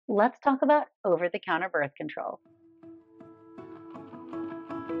Let's talk about over-the-counter birth control.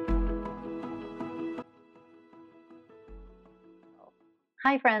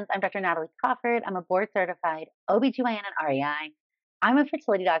 Hi friends, I'm Dr. Natalie Crawford. I'm a board certified OBGYN and REI. I'm a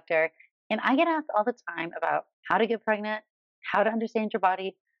fertility doctor, and I get asked all the time about how to get pregnant, how to understand your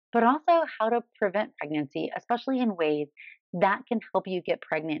body, but also how to prevent pregnancy, especially in ways that can help you get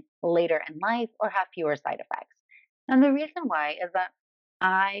pregnant later in life or have fewer side effects. And the reason why is that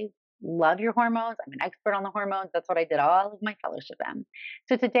I love your hormones. I'm an expert on the hormones. That's what I did all of my fellowship in.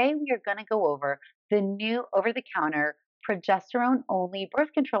 So today we are going to go over the new over-the-counter progesterone only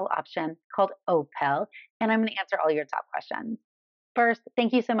birth control option called Opill, and I'm going to answer all your top questions. First,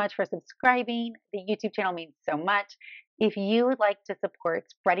 thank you so much for subscribing. The YouTube channel means so much. If you would like to support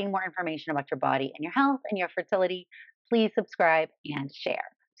spreading more information about your body and your health and your fertility, please subscribe and share.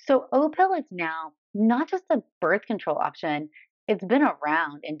 So, Opill is now not just a birth control option, it's been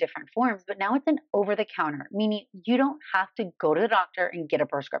around in different forms, but now it's an over the counter, meaning you don't have to go to the doctor and get a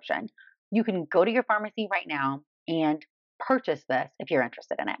prescription. You can go to your pharmacy right now and purchase this if you're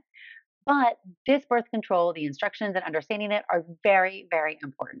interested in it. But this birth control, the instructions and understanding it are very, very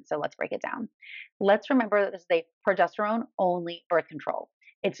important. So let's break it down. Let's remember that this is a progesterone only birth control.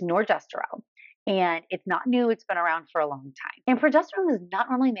 It's norgestrone and it's not new. It's been around for a long time. And progesterone is not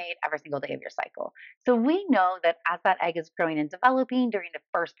normally made every single day of your cycle. So we know that as that egg is growing and developing during the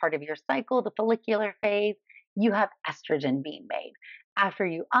first part of your cycle, the follicular phase, you have estrogen being made. After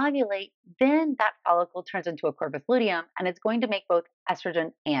you ovulate, then that follicle turns into a corpus luteum and it's going to make both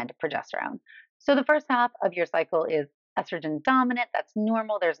estrogen and progesterone. So the first half of your cycle is estrogen dominant, that's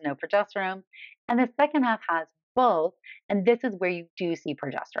normal, there's no progesterone. And the second half has both, and this is where you do see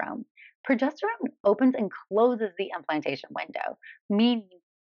progesterone. Progesterone opens and closes the implantation window, meaning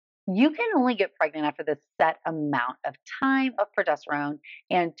you can only get pregnant after this set amount of time of progesterone,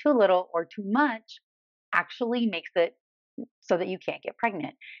 and too little or too much actually makes it so that you can't get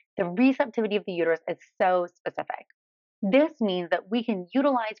pregnant. The receptivity of the uterus is so specific. This means that we can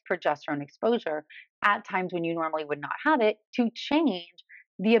utilize progesterone exposure at times when you normally would not have it to change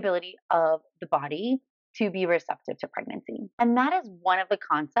the ability of the body to be receptive to pregnancy. And that is one of the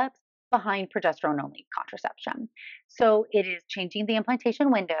concepts behind progesterone only contraception. So it is changing the implantation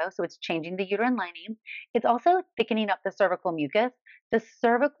window, so it's changing the uterine lining. It's also thickening up the cervical mucus. The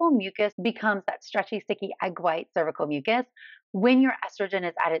cervical mucus becomes that stretchy, sticky, egg white cervical mucus when your estrogen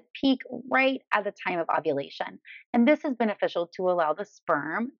is at its peak right at the time of ovulation. And this is beneficial to allow the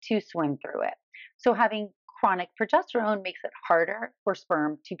sperm to swim through it. So having chronic progesterone makes it harder for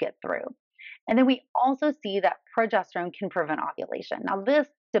sperm to get through. And then we also see that progesterone can prevent ovulation. Now, this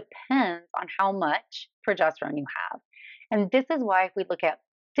depends on how much progesterone you have. And this is why if we look at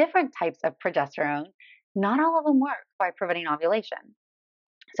different types of progesterone, not all of them work by preventing ovulation.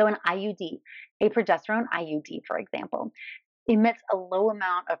 So an IUD, a progesterone IUD, for example, emits a low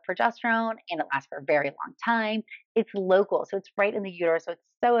amount of progesterone and it lasts for a very long time. It's local, so it's right in the uterus. So it's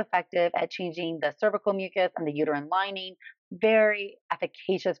so effective at changing the cervical mucus and the uterine lining, very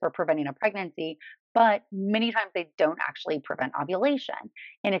efficacious for preventing a pregnancy, but many times they don't actually prevent ovulation.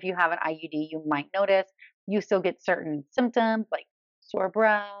 And if you have an IUD, you might notice you still get certain symptoms like sore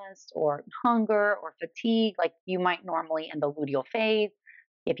breast or hunger or fatigue, like you might normally in the luteal phase.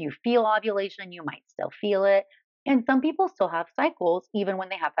 If you feel ovulation, you might still feel it. And some people still have cycles even when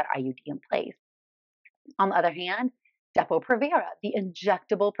they have that IUD in place. On the other hand, depo provera, the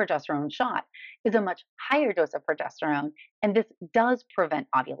injectable progesterone shot, is a much higher dose of progesterone, and this does prevent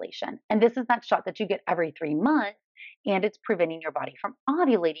ovulation. And this is that shot that you get every 3 months, and it's preventing your body from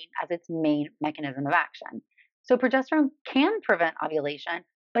ovulating as its main mechanism of action. So progesterone can prevent ovulation,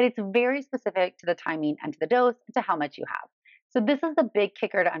 but it's very specific to the timing and to the dose and to how much you have. So this is the big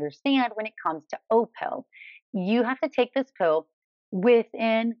kicker to understand when it comes to Opill. You have to take this pill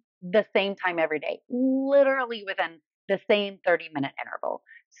within the same time every day, literally within the same 30-minute interval.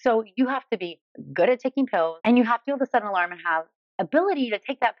 So you have to be good at taking pills and you have to be able to set an alarm and have ability to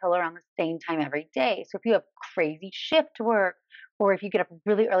take that pill around the same time every day. So if you have crazy shift work or if you get up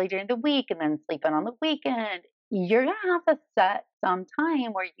really early during the week and then sleep in on the weekend, you're going to have to set some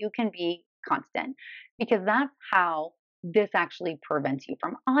time where you can be constant because that's how this actually prevents you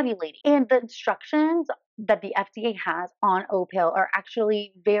from ovulating. And the instructions that the FDA has on Opill are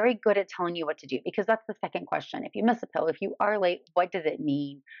actually very good at telling you what to do because that's the second question. If you miss a pill, if you are late, what does it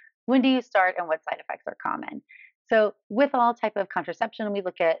mean? When do you start and what side effects are common? So with all type of contraception, we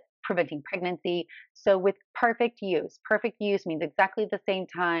look at preventing pregnancy. So with perfect use means exactly the same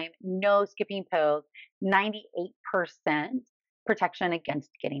time, no skipping pills, 98% protection against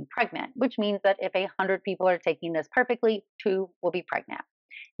getting pregnant, which means that if 100 people are taking this perfectly, 2 will be pregnant.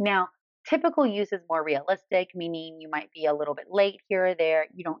 Now, typical use is more realistic, meaning you might be a little bit late here or there.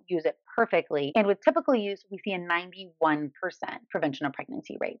 You don't use it perfectly. And with typical use, we see a 91% prevention of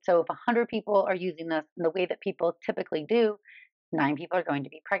pregnancy rate. So if 100 people are using this in the way that people typically do, 9 people are going to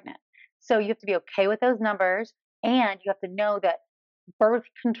be pregnant. So you have to be okay with those numbers. And you have to know that birth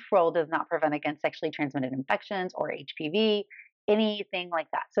control does not prevent against sexually transmitted infections or HPV, anything like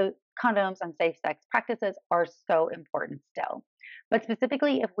that. So condoms and safe sex practices are so important still. But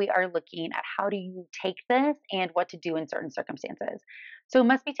specifically, if we are looking at how do you take this and what to do in certain circumstances. So it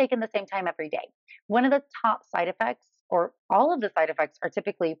must be taken the same time every day. One of the top side effects, or all of the side effects, are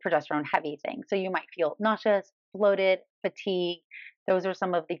typically progesterone heavy things. So you might feel nauseous, bloated, fatigue. Those are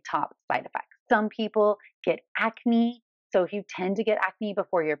some of the top side effects. Some people get acne. So if you tend to get acne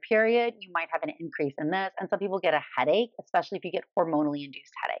before your period, you might have an increase in this. And some people get a headache, especially if you get hormonally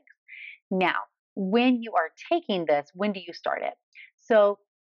induced headaches. Now, when you are taking this, when do you start it? So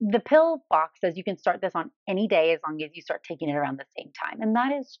the pill box says you can start this on any day as long as you start taking it around the same time. And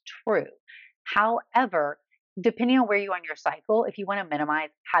that is true. However, depending on where you are in your cycle, if you want to minimize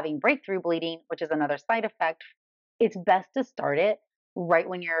having breakthrough bleeding, which is another side effect, it's best to start it right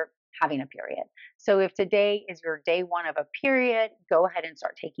when you're having a period. So if today is your day one of a period, go ahead and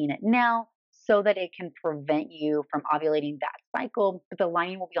start taking it now so that it can prevent you from ovulating that cycle, but the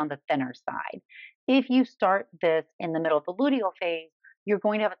lining will be on the thinner side. If you start this in the middle of the luteal phase, you're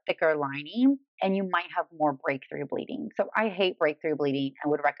going to have a thicker lining and you might have more breakthrough bleeding. So I hate breakthrough bleeding and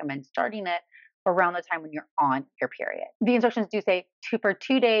would recommend starting it around the time when you're on your period. The instructions do say for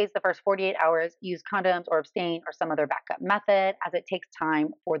 2 days, the first 48 hours, use condoms or abstain or some other backup method as it takes time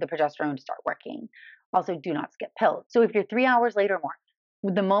for the progesterone to start working. Also, do not skip pills. So if you're 3 hours late or more,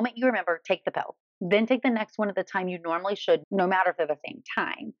 the moment you remember, take the pill. Then take the next one at the time you normally should, no matter if they're the same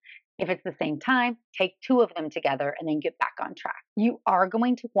time. If it's the same time, take 2 of them together and then get back on track. You are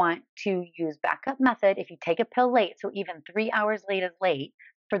going to want to use backup method if you take a pill late. So even 3 hours late is late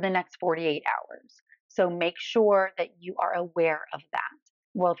for the next 48 hours. So make sure that you are aware of that.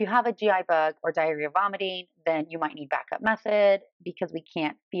 Well, if you have a GI bug or diarrhea vomiting, then you might need backup method because we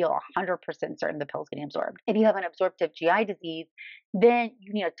can't feel 100% certain the pill's getting absorbed. If you have an absorptive GI disease, then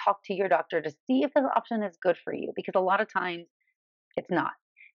you need to talk to your doctor to see if this option is good for you because a lot of times it's not.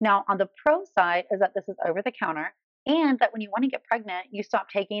 Now, on the pro side is that this is over the counter and that when you want to get pregnant, you stop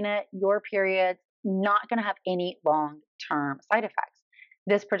taking it, your period's not going to have any long-term side effects.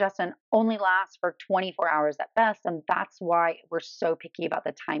 This progestin only lasts for 24 hours at best, and that's why we're so picky about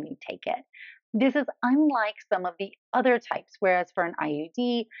the time you take it. This is unlike some of the other types, whereas for an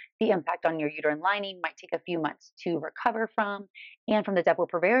IUD, the impact on your uterine lining might take a few months to recover from. And from the depo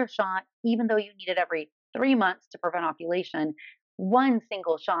provera shot, even though you need it every 3 months to prevent ovulation, one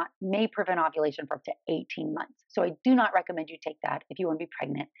single shot may prevent ovulation for up to 18 months. So I do not recommend you take that if you want to be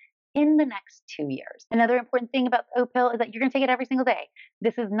pregnant in the next 2 years. Another important thing about the Opill is that you're going to take it every single day.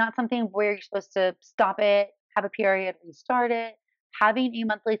 This is not something where you're supposed to stop it, have a period, restart it. Having a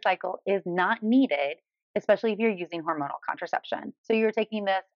monthly cycle is not needed, especially if you're using hormonal contraception. So you're taking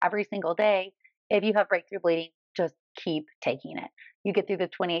this every single day. If you have breakthrough bleeding, just keep taking it. You get through the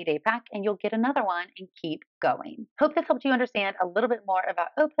 28-day pack and you'll get another one and keep going. Hope this helped you understand a little bit more about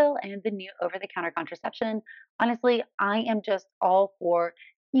Opill and the new over-the-counter contraception. Honestly, I am just all for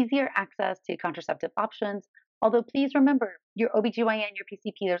easier access to contraceptive options. Although please remember, your OBGYN, your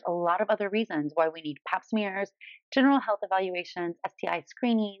PCP, there's a lot of other reasons why we need pap smears, general health evaluations, STI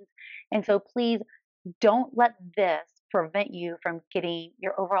screenings. And so please don't let this prevent you from getting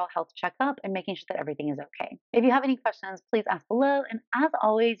your overall health checkup and making sure that everything is okay. If you have any questions, please ask below. And as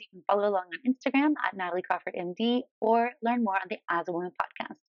always, you can follow along on Instagram at Natalie Crawford MD or learn more on the As a Woman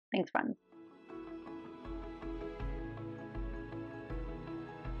podcast. Thanks, friends.